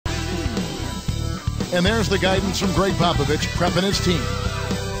And there's the guidance from Greg Popovich prepping his team.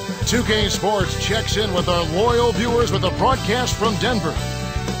 2K Sports checks in with our loyal viewers with a broadcast from Denver.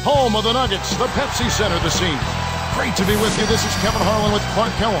 Home of the Nuggets, the Pepsi Center, the scene. Great to be with you. This is Kevin Harlan with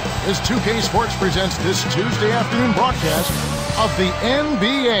Clark Kellogg as 2K Sports presents this Tuesday afternoon broadcast of the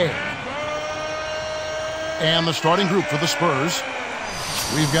NBA. And the starting group for the Spurs,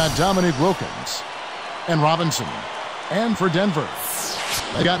 we've got Dominique Wilkins and Robinson. And for Denver,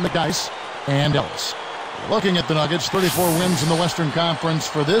 they got McDyess and Ellis. Looking at the Nuggets, 34 wins in the Western Conference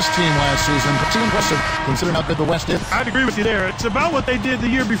for this team last season. Pretty impressive, considering how good the West is. I'd agree with you there. It's about what they did the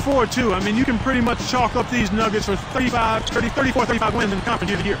year before, too. I mean, you can pretty much chalk up these Nuggets for 34, 35 wins in the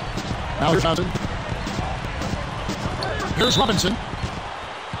conference year to year. Now here's Johnson. Here's Robinson.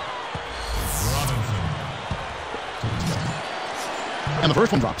 And the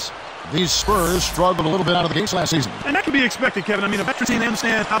first one drops. These Spurs struggled a little bit out of the gates last season. And that can be expected, Kevin. I mean, a veteran team, they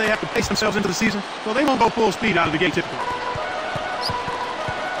understand how they have to pace themselves into the season, so they won't go full speed out of the gate typically.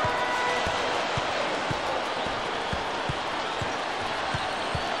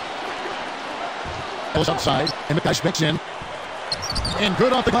 Goes outside, and McDyess backs in. And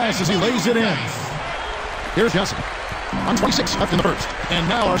good off the glass as he lays it in. Here's Johnson. On 26 left in the first. And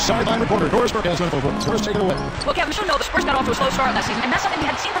now our sideline reporter, Doris Burke, has going over. Spurs take it away. Well, Kevin, we should know the Spurs got off to a slow start last season, and that's something we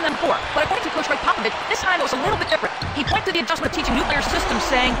hadn't seen from them before. But according to Coach Greg Popovich, this time it was a little bit different. He pointed to the adjustment of teaching new players systems,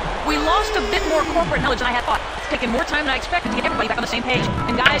 saying, we lost a bit more corporate knowledge than I had thought. It's taken more time than I expected to get everybody back on the same page.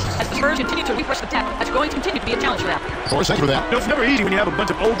 And guys, as the Spurs continue to refresh the depth, that's going to continue to be a challenge for them. Doris, thanks for that. You know, it's never easy when you have a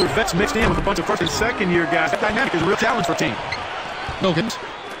bunch of older vets mixed in with a bunch of first and second year guys. That dynamic is a real challenge for a team. Wilkins.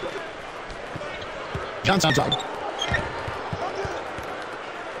 Johnson outside.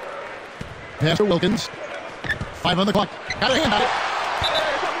 Pass to Wilkins. 5 on the clock. Got a hand on it.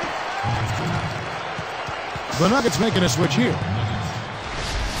 The Nuggets making a switch here.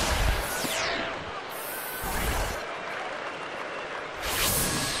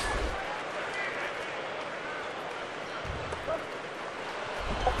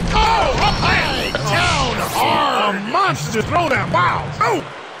 Oh, high down hard. A monster throwdown. Wow. Oh.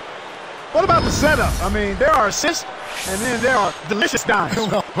 What about the setup? I mean, there are assists, and then there are delicious dimes.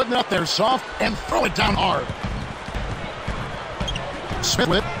 Well, putting it up there soft and throw it down hard. Smith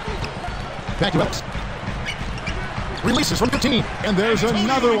with it. Back to Ellis. Releases from 15. And there's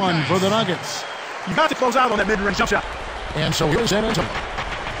another one for the Nuggets. You got to close out on that mid-range jump shot. And so here's San Antonio.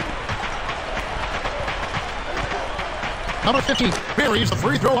 Number 15 buries the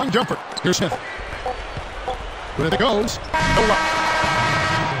free throw line jumper. Here's Smith. Good it goes. No luck.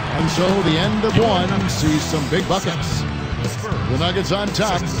 And so the end of one sees some big buckets. The Nuggets on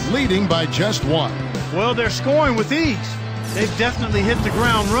top, leading by just one. Well, they're scoring with ease. They've definitely hit the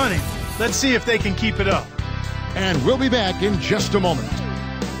ground running. Let's see if they can keep it up. And we'll be back in just a moment.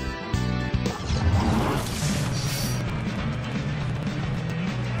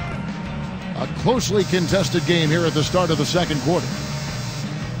 A closely contested game here at the start of the second quarter.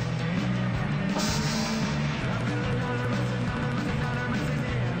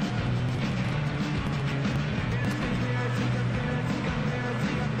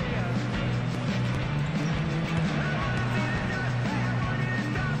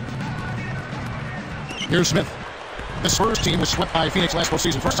 Here's Smith. The Spurs team was swept by Phoenix last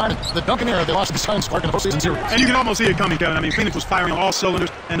postseason. First time in the Duncan era they lost to the Suns in the postseason series. And you can almost see it coming, Kevin. I mean, Phoenix was firing on all cylinders,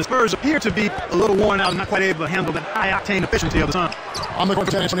 and the Spurs appear to be a little worn out and not quite able to handle that high-octane efficiency of the Suns. On the court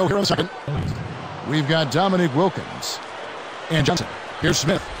for San Antonio here in a second. We've got Dominique Wilkins and Johnson. Here's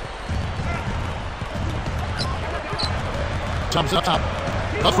Smith. Jumps up top.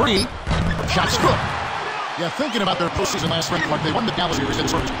 The three. Shot's good. Yeah, thinking about their postseason last spring, like they won the Dallas series, it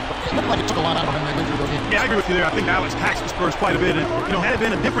looked like it took a lot out of them. They went through those games. Yeah, I agree with you there. I think Dallas taxed the Spurs quite a bit. And, you know, had it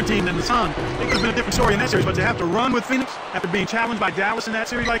been a different team than the Suns, it could have been a different story in that series. But to have to run with Phoenix after being challenged by Dallas in that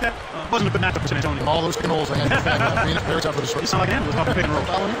series like that wasn't a good matchup for San Antonio. All those pick and rolls they had in fact, Phoenix, very tough for the Spurs. You sound like an analyst talking pick and roll.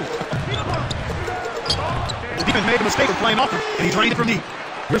 The defense made a mistake of playing off him, and he drained it from deep.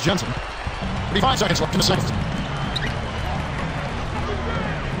 Here's Johnson. 35 seconds left in the second.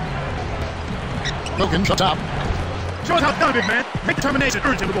 Wilkins up top. Show us how it's done, big man. Make determination,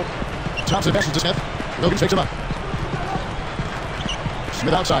 urge him to go. Thompson passes to Smith. Wilkins takes him up.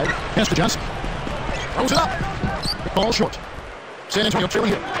 Smith outside. Pass to Johnson. Throws it up. Ball short. San Antonio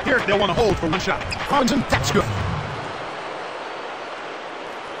trailing here. Here, they'll want to hold for one shot. Robinson, that's good.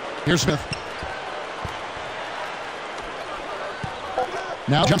 Here's Smith.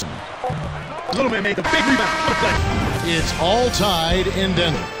 Now Johnson. Little man made the big rebound. What a play. It's all tied in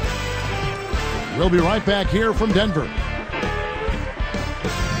Denver. We'll be right back here from Denver.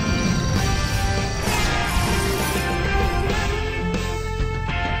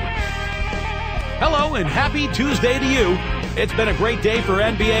 Hello and happy Tuesday to you. It's been a great day for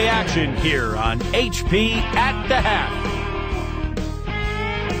NBA action here on HP at the Half.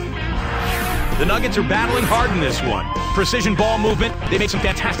 The Nuggets are battling hard in this one. Precision ball movement. They made some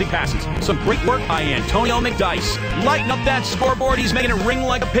fantastic passes. Some great work by Antonio McDyess. Lighten up that scoreboard. He's making it ring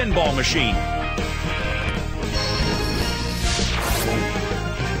like a pinball machine.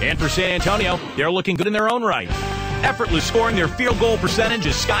 And for San Antonio, they're looking good in their own right. Effortless scoring, their field goal percentage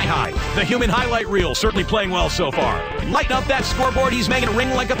is sky high. The human highlight reel certainly playing well so far. Lighten up that scoreboard. He's making it ring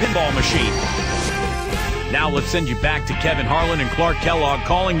like a pinball machine. Now let's send you back to Kevin Harlan and Clark Kellogg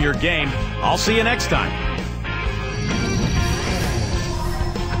calling your game. I'll see you next time.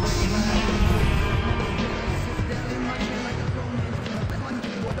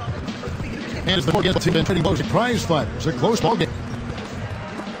 And as the board gets been trading blows at prize fighters, a close ball game.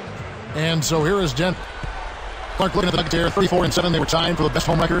 And so here is Denver. Clark looking at the Nuggets here, 34-7. They were tied for the best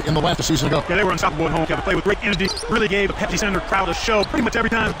home record in the last season ago. Yeah, they were unstoppable at home. Kevin played with great energy. Really gave the Pepsi Center crowd a show pretty much every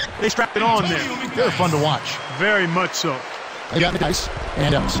time they strapped it on there. They're fun to watch. Very much so. They got McDyess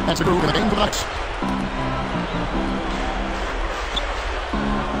and Ellis. That's the group in the game for the Nuggets.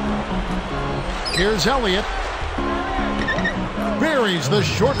 Here's Elliott. Buries the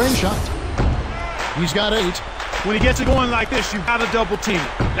short range shot. He's got 8. When he gets it going like this, you've got to double team it.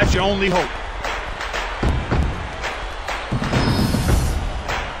 That's your only hope.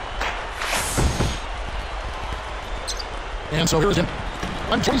 And so here's him.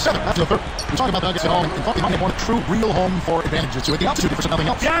 I'm 27 after the third. We're talking about Nuggets at home. And thought they might have won a true, real home for advantages to it. The altitude for something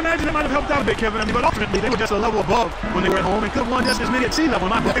else. Yeah, I imagine it might have helped out a bit, Kevin. I mean, but ultimately, they were just a level above when they were at home and could have won just as many at sea level.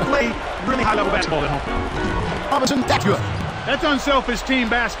 In my book, they played really high-level basketball at home. Robinson, that's good. That's unselfish team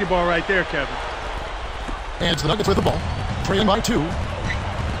basketball right there, Kevin. And it's the Nuggets with the ball. Trailing by 2.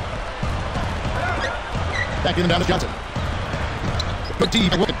 Back in and down to Johnson. Good D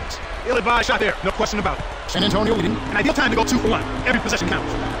by Wilkins. Ill-advised shot there, no question about it. San Antonio leading. An ideal time to go 2 for 1. Every possession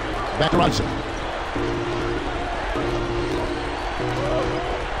counts. Back to Robinson.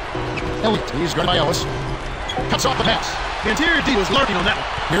 Elliott, he's guarded by Ellis. Cuts off the pass. The interior D was lurking on that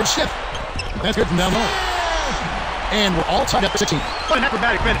one. Here's Diff. That's good from down low. And we're all tied up for 16. What an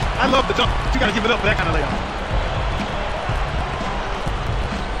acrobatic finish. I love the dunk. You got to give it up for that kind of layoff.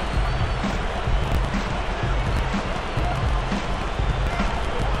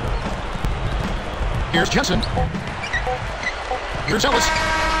 Here's Jensen. Here's Ellis.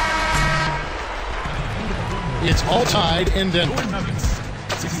 It's all tied in Denver.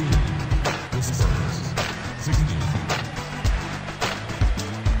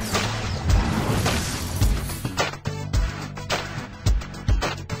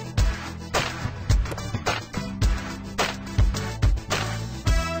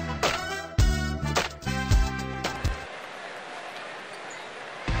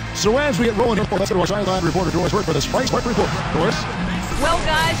 So as we get rolling, let's go to our sideline reporter, Doris Work, for the Spice Park Report. Doris? Well,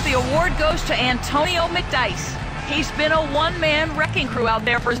 guys, the award goes to Antonio McDyess. He's been a one-man wrecking crew out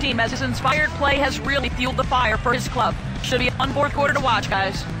there for his team, as his inspired play has really fueled the fire for his club. Should be a fun fourth quarter to watch,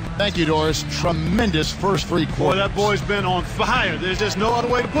 guys. Thank you, Doris. Tremendous first 3 quarters. Boy, that boy's been on fire. There's just no other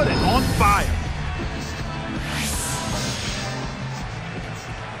way to put it. On fire.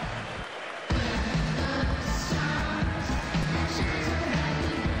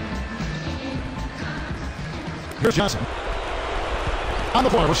 Here's Johnson. On the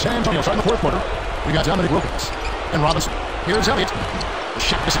floor with San Antonio starting the fourth quarter. We got Dominic Wilkins and Robinson. Here's Elliott.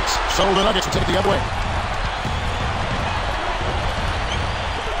 Shot misses. So the Nuggets will take it the other way.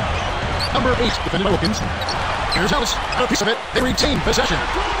 Number 8, defended by Wilkins. Here's Ellis. Got a piece of it. They retain possession.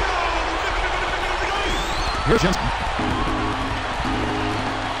 Here's Jensen.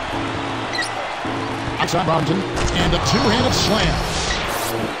 Outside Robinson. And a two-handed slam.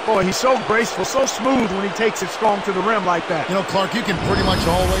 Boy, he's so graceful, so smooth when he takes it strong to the rim like that. You know, Clark, you can pretty much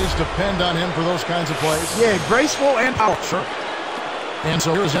always depend on him for those kinds of plays. Yeah, graceful and powerful. Sure. And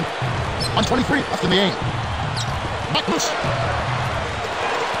so here's him. 123 left in the game. Back loose.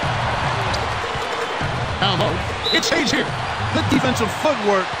 Down low. It's Hayes here. Good defensive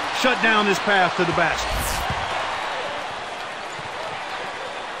footwork shut down his path to the basket.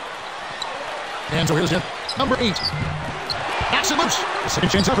 And so here's him. Number 8. Knocks it loose. The second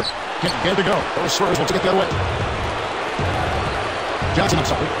chance effort. Can't get it to go. Those Spurs will take it the other way. Johnson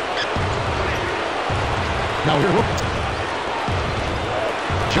outside. Now here, Wilkins.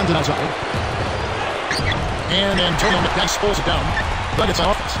 Johnson outside. And Antonio McDyess pulls it down. Nuggets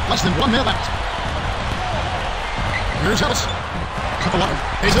on offense. Less than 1 minute left. Here's Ellis. Cut the line.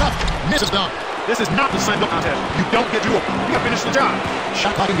 Pays it up. Misses down. This is not the slam dunk contest. You don't get you open. You got to finish the job.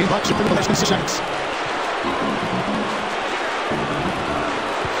 Shot clock and game clock. Supreme less than 6 seconds.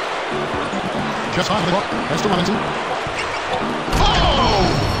 Just on the clock. That's to Robinson. Oh!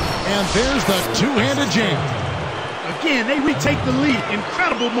 And there's the two-handed jam. Again, they retake the lead.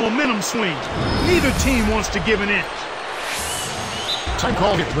 Incredible momentum swing. Neither team wants to give an inch. Time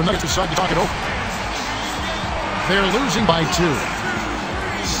call here. The Nuggets decide to talk it over. They're losing by 2.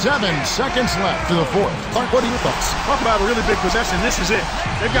 7 seconds left to the fourth. Clark, what are your thoughts? Talk about a really big possession. This is it.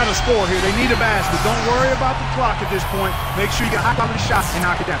 They've got to score here. They need a basket. Don't worry about the clock at this point. Make sure you get high-quality shots and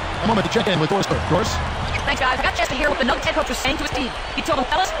knock it down. A moment to check in with Doris. Doris? Thanks, guys. I got a chance to hear what the Nuggets head coach was saying to his team. He told them,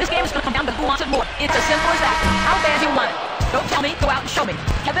 fellas, this game is going to come down to who wants it more. It's as simple as that. How bad do you want it? Don't tell me. Go out and show me.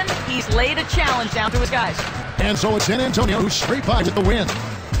 Kevin, he's laid a challenge down to his guys. And so it's San Antonio who scraped by with the win.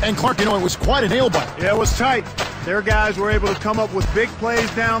 And Clark, you know, it was quite a nail-biter. Yeah, it was tight. Their guys were able to come up with big plays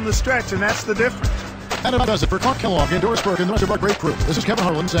down the stretch, and that's the difference. That about does it for Clark Kellogg and Doris Burke and the rest of our great crew. This is Kevin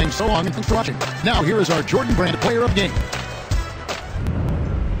Harlan saying so long and thanks for watching. Now here is our Jordan Brand Player of the Game.